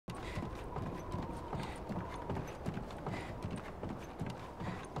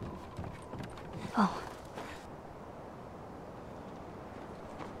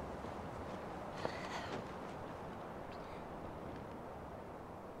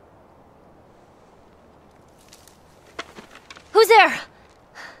Who's there?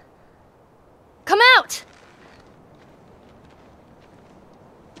 Come out!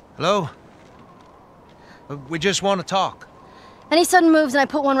 Hello? We just want to talk. Any sudden moves and I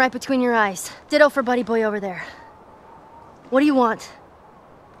put one right between your eyes. Ditto for buddy boy over there. What do you want?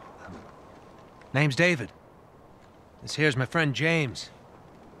 Name's David. This here's my friend James.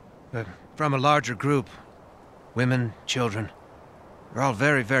 We're from a larger group. Women, children. We're all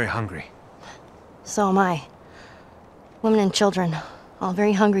very, very hungry. So am I. Women and children, all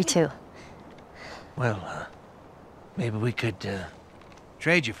very hungry too. Well, maybe we could,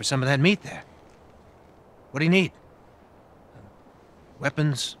 trade you for some of that meat there. What do you need?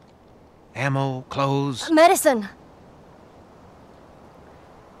 Weapons? Ammo? Clothes? Medicine!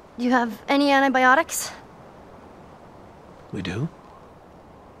 Do you have any antibiotics? We do.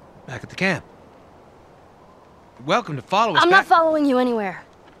 Back at the camp. You're welcome to follow us I'm back. not following you anywhere.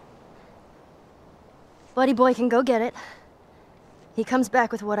 Buddy boy can go get it. He comes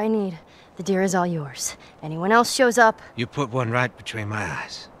back with what I need. The deer is all yours. Anyone else shows up... You put one right between my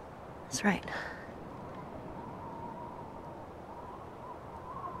eyes. That's right.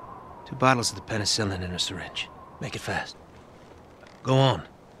 2 bottles of the penicillin in a syringe. Make it fast. Go on.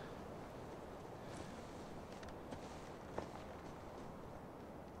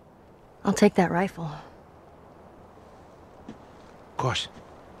 I'll take that rifle. Of course.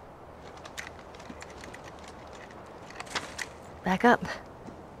 Back up.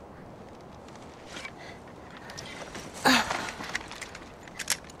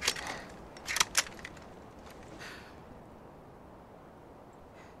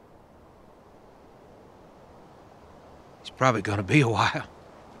 It's probably gonna be a while.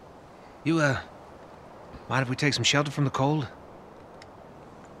 You, mind if we take some shelter from the cold?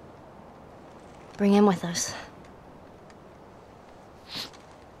 Bring him with us.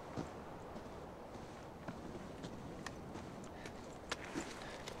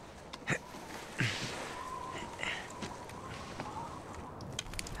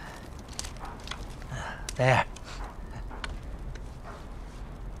 There.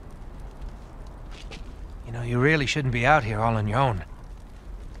 You know, you really shouldn't be out here all on your own.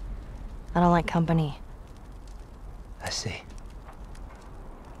 I don't like company. I see.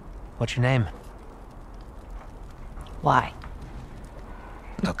 What's your name? Why?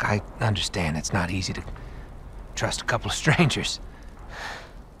 Look, I understand it's not easy to trust a couple of strangers.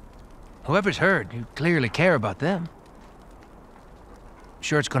 Whoever's hurt, you clearly care about them. I'm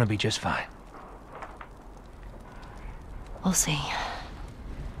sure it's gonna be just fine. We'll see.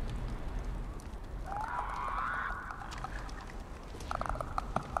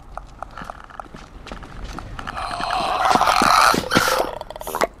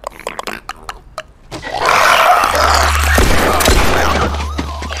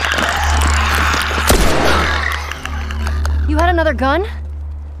 You had another gun?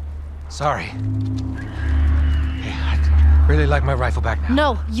 Sorry. Hey, I'd really like my rifle back now.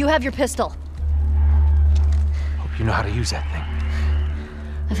 No, you have your pistol. Hope you know how to use that thing.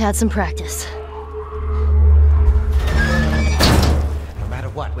 I've had some practice. No matter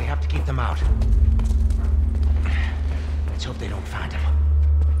what, we have to keep them out. Let's hope they don't find him.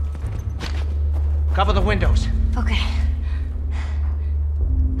 Cover the windows. Okay.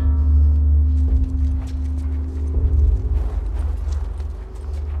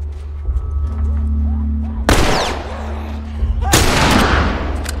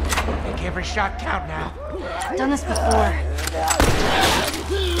 Make every shot count now. I've done this before.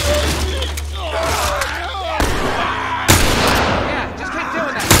 Yeah, just keep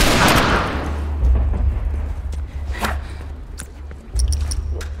doing that.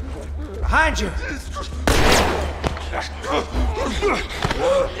 Behind you.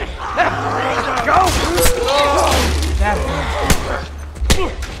 Go! That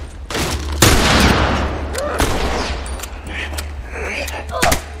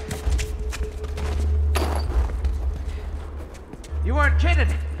You weren't kidding.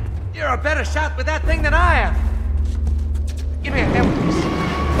 You're a better shot with that thing than I am. Give me a hand with this.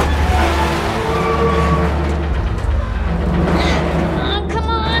 Oh, come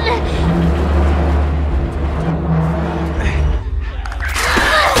on!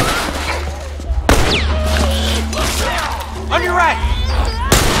 On your right.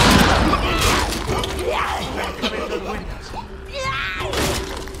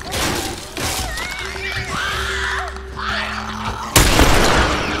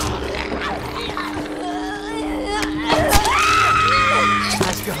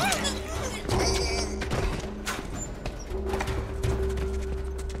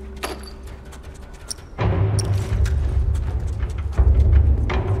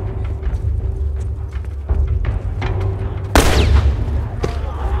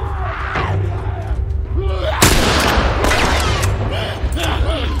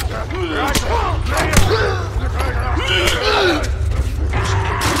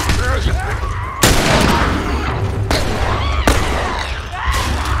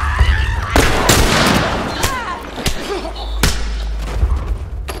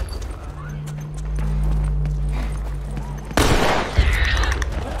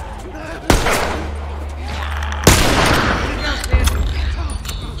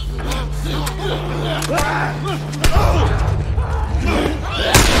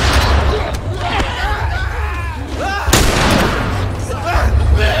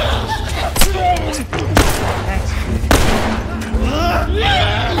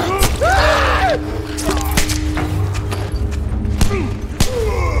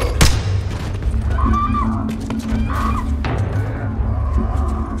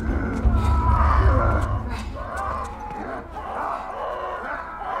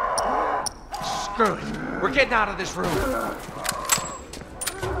 We're getting out of this room.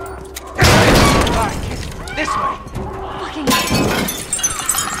 Alright, kids, this way. Fucking...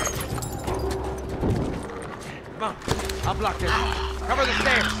 Come on, I'll block this. Cover the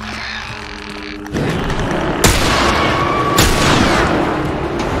stairs.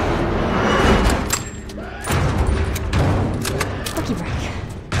 Lucky break.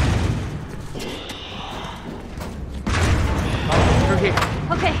 Through here.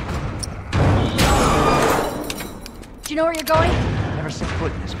 Okay. Do you know where you're going? Never set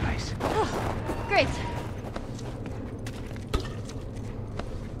foot in this place. Oh, great.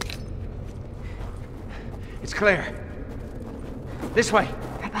 It's clear. This way.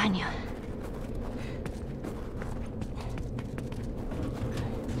 Right behind you.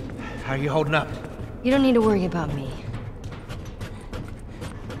 How are you holding up? You don't need to worry about me.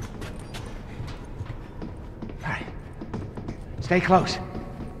 All right. Stay close.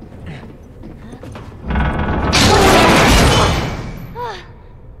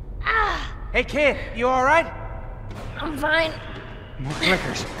 Hey, kid, you all right? I'm fine. More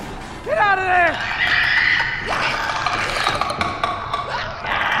clickers. Get out of there!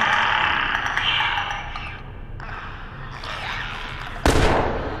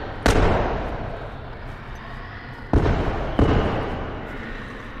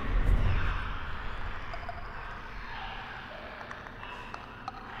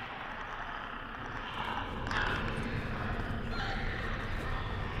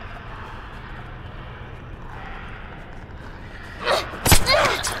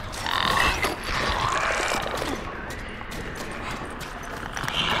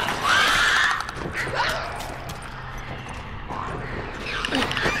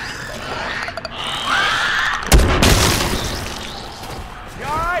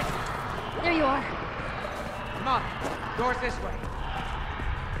 Doors this way.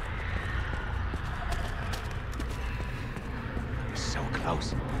 We're so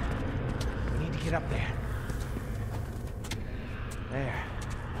close. We need to get up there. There.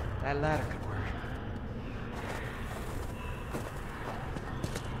 That ladder could work.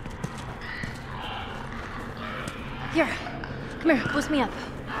 Here. Come here. Boost me up.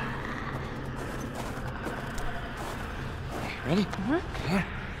 Ready? Mm-hmm. Here.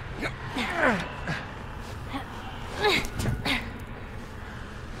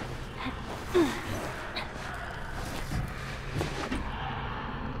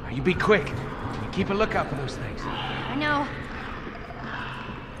 You be quick. You keep a lookout for those things. I know.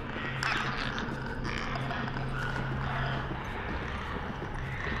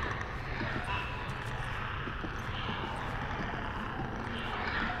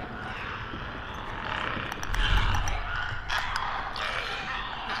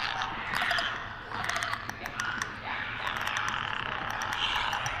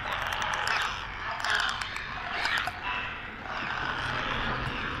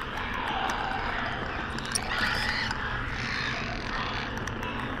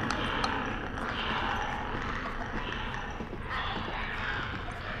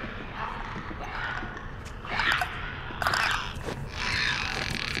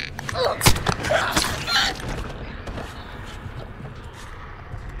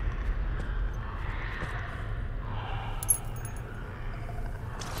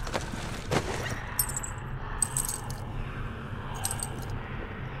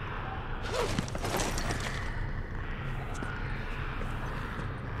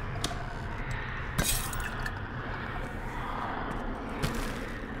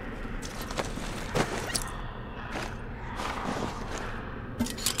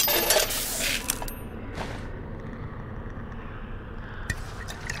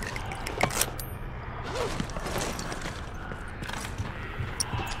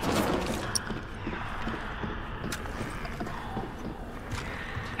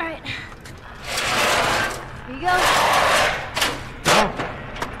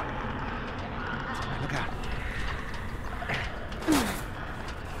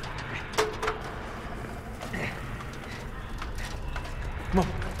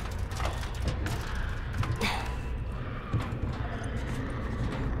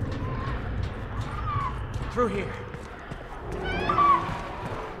 Through here. We need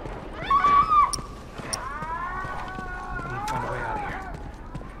to find a way out of here.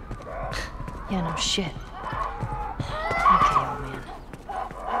 Yeah, no shit. Okay, old man.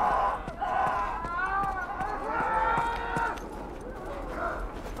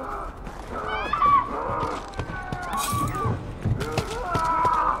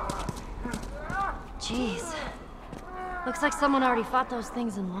 Jeez. Looks like someone already fought those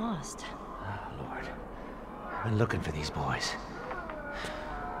things and lost. I've been looking for these boys.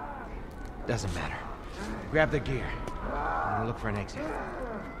 Doesn't matter. Grab the gear. And look for an exit.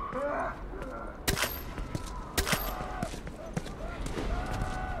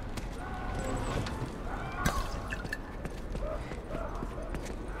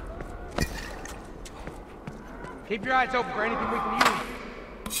 Keep your eyes open for anything we can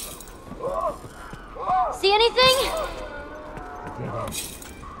use. See anything?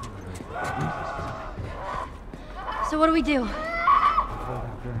 So what do we do?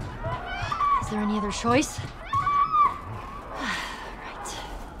 Is there any other choice? Right.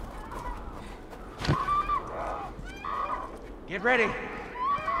 Get ready.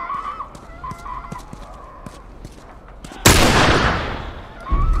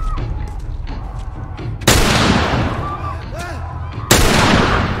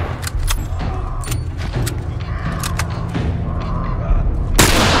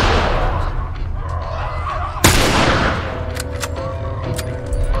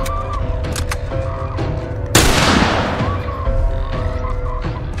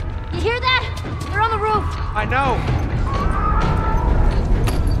 I know!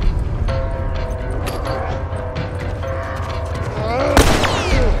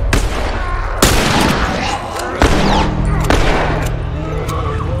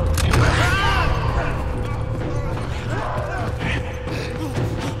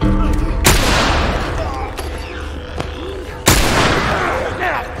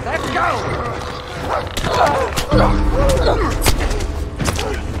 Let's go!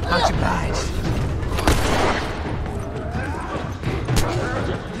 Much obliged.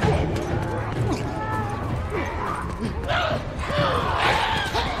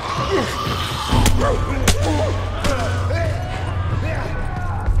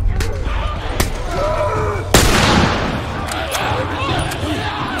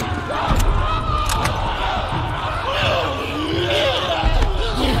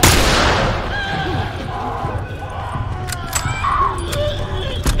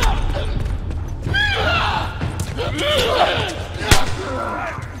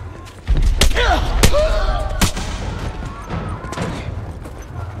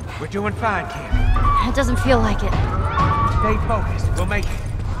 We're doing fine, kid. It doesn't feel like it. Stay focused. We'll make it.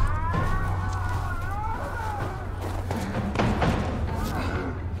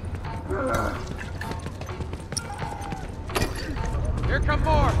 Here come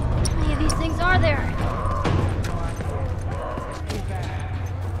more. How many of these things are there?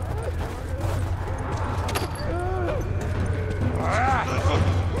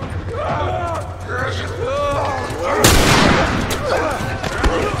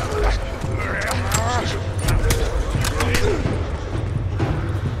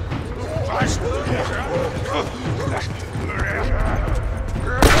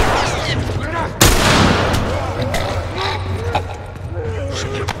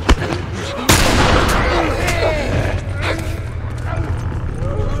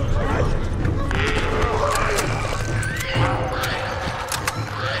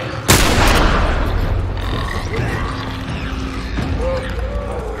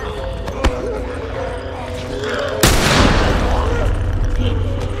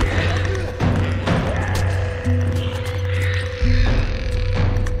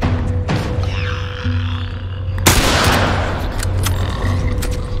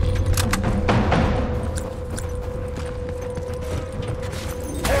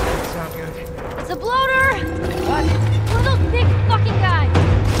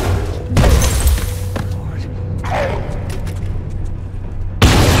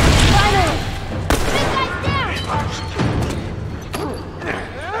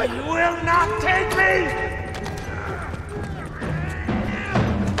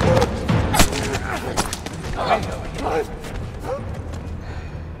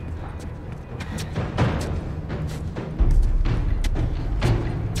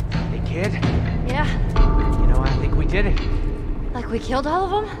 We killed all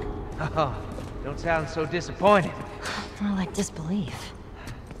of them? Oh, don't sound so disappointed. More like disbelief.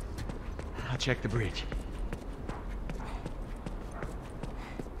 I'll check the bridge.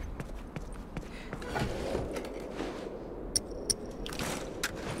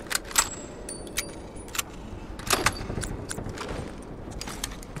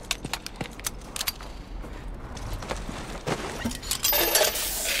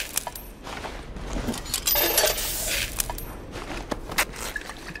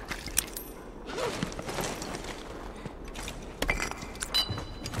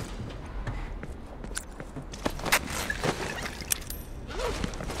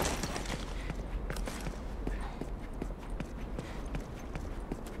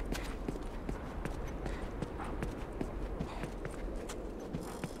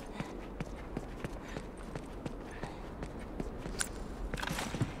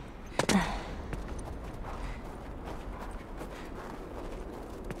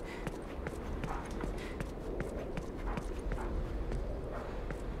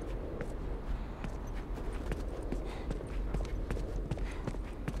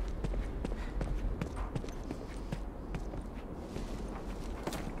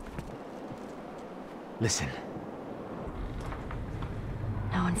 Listen.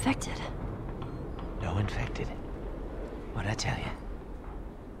 No infected. No infected. What'd I tell you?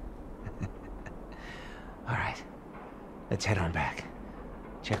 All right. Let's head on back.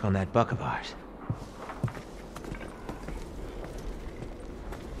 Check on that buck of ours.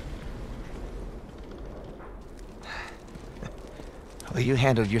 Well, you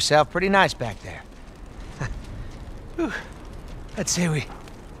handled yourself pretty nice back there. Whew. I'd say we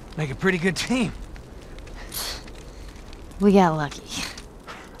make a pretty good team. We got lucky.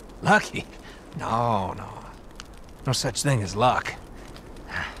 Lucky? No. No such thing as luck.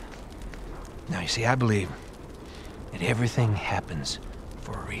 Now, you see, I believe that everything happens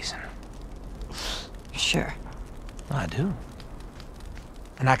for a reason. Sure. Well, I do.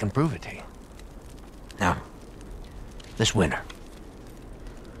 And I can prove it to you. Now, this winter,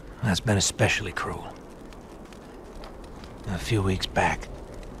 that's been especially cruel. A few weeks back,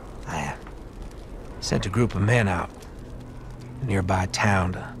 I sent a group of men out to a nearby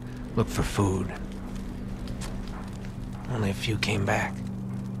town to look for food. Only a few came back.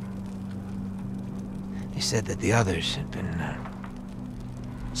 They said that the others had been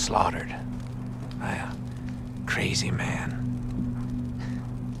slaughtered by a crazy man.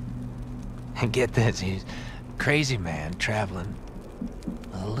 And get this, he's a crazy man traveling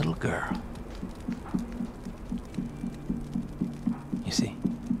with a little girl. You see,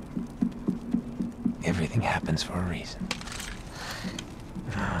 everything happens for a reason.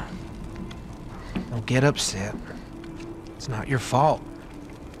 Don't get upset. It's not your fault.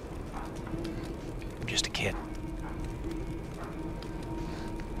 I'm just a kid.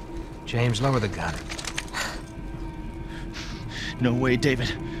 James, lower the gun. No way,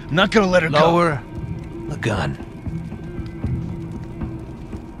 David. I'm not gonna let her go. Lower the gun.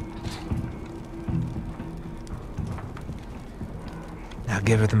 Now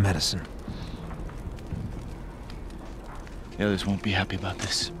give her the medicine. The others won't be happy about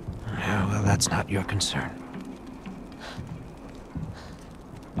this. Yeah, well, that's not your concern.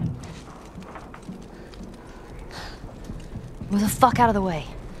 Move the fuck out of the way.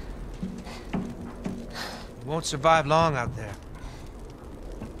 You won't survive long out there.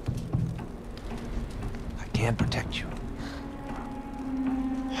 I can protect you.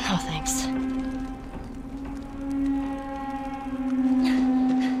 No, thanks.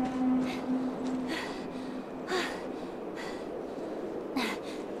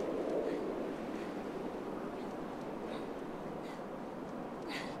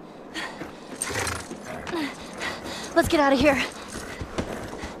 Let's get out of here.